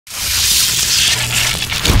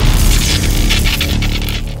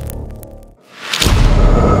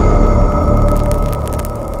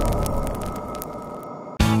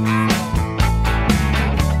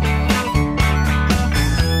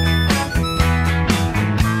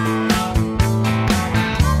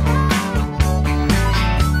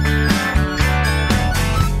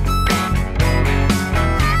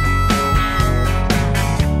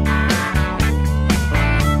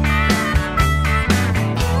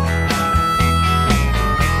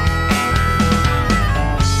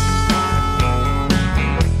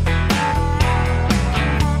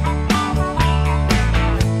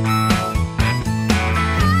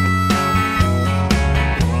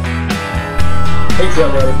Hey trail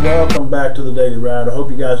runners, welcome back to the Daily Ride. I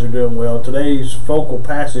hope you guys are doing well. Today's focal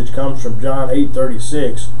passage comes from John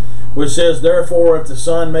 8:36, which says, "Therefore, if the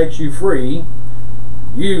Son makes you free,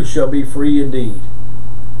 you shall be free indeed."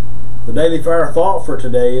 The Daily Fire thought for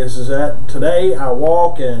today is that today I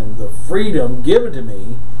walk in the freedom given to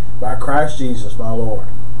me by Christ Jesus my Lord.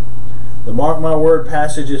 The Mark My Word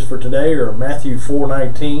passages for today are Matthew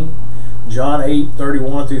 4:19, John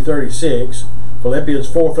 8:31 through 36, Philippians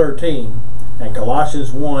 4:13, and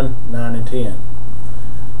Colossians 1:9 and 10.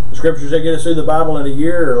 The scriptures that get us through the Bible in a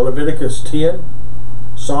year are Leviticus 10,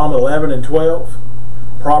 Psalm 11 and 12,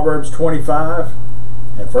 Proverbs 25,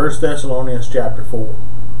 and 1 Thessalonians chapter 4.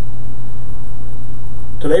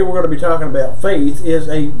 Today we're going to be talking about faith is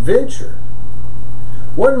a venture.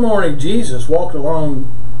 One morning Jesus walked along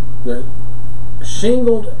the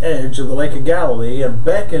shingled edge of the Lake of Galilee and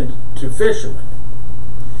beckoned to fishermen.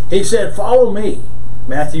 He said, "Follow me,"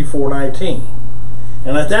 Matthew 4:19.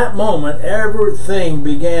 And at that moment, everything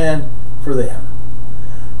began for them.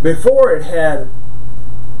 Before it had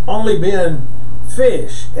only been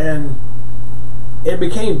fish, and it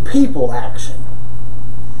became people action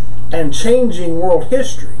and changing world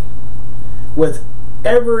history with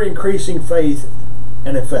ever-increasing faith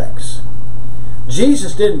and effects.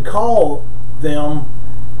 Jesus didn't call them,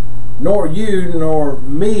 nor you, nor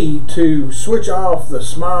me, to switch off the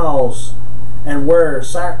smiles and wear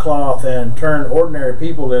sackcloth and turn ordinary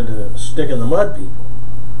people into stick-in-the-mud people.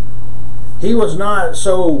 He was not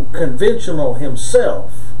so conventional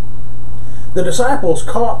himself. The disciples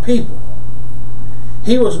caught people.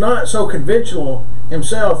 He was not so conventional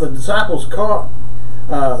himself. The disciples caught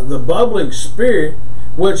the bubbling spirit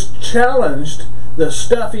which challenged the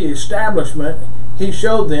stuffy establishment. He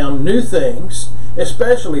showed them new things,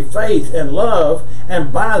 especially faith and love,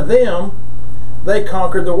 and by them they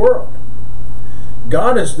conquered the world.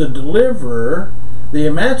 God is the deliverer, the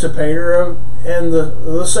emancipator, and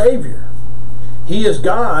the Savior. He is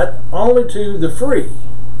God only to the free.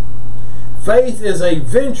 Faith is a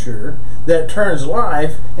venture that turns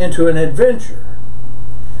life into an adventure.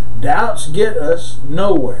 Doubts get us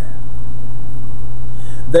nowhere.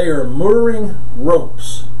 They are mooring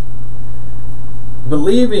ropes.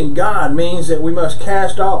 Believing God means that we must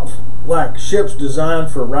cast off like ships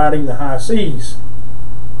designed for riding the high seas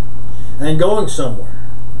and going somewhere.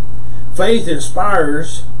 Faith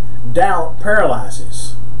inspires, doubt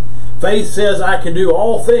paralyzes. Faith says, "I can do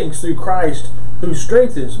all things through Christ who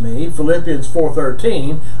strengthens me," Philippians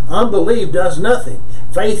 4:13. Unbelief does nothing.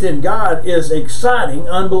 Faith in God is exciting.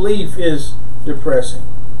 Unbelief is depressing.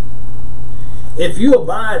 If you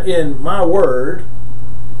abide in my word,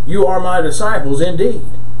 you are my disciples indeed.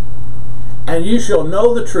 And you shall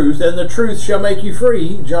know the truth, and the truth shall make you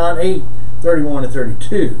free, John 8:31 and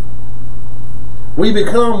 32. We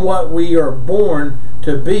become what we are born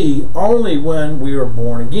to be only when we are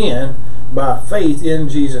born again by faith in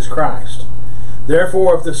Jesus Christ.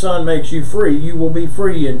 Therefore, if the Son makes you free, you will be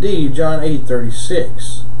free indeed, John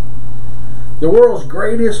 8:36. The world's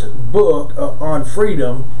greatest book on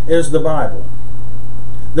freedom is the Bible.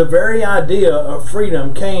 The very idea of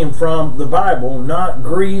freedom came from the Bible, not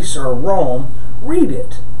Greece or Rome. Read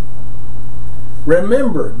it.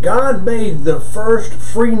 Remember, God made the first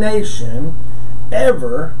free nation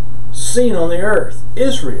ever seen on the earth,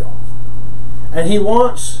 Israel. And He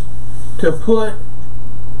wants to put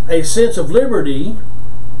a sense of liberty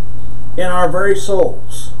in our very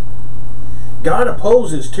souls. God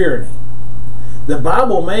opposes tyranny. The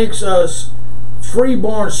Bible makes us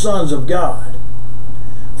freeborn sons of God.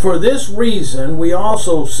 For this reason, we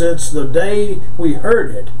also, since the day we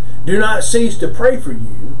heard it, do not cease to pray for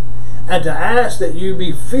you and to ask that you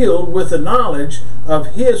be filled with the knowledge of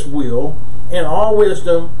His will in all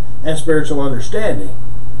wisdom and spiritual understanding,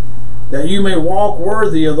 that you may walk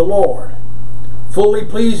worthy of the Lord, fully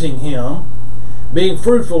pleasing Him, being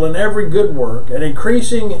fruitful in every good work, and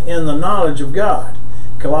increasing in the knowledge of God,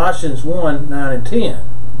 Colossians 1:9 and 10.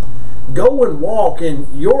 Go and walk in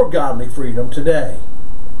your godly freedom today,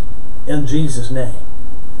 in Jesus' name.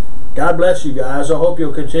 God bless you guys. I hope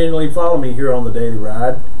you'll continually follow me here on the Daily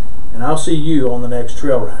Ride, and I'll see you on the next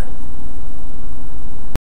trail ride.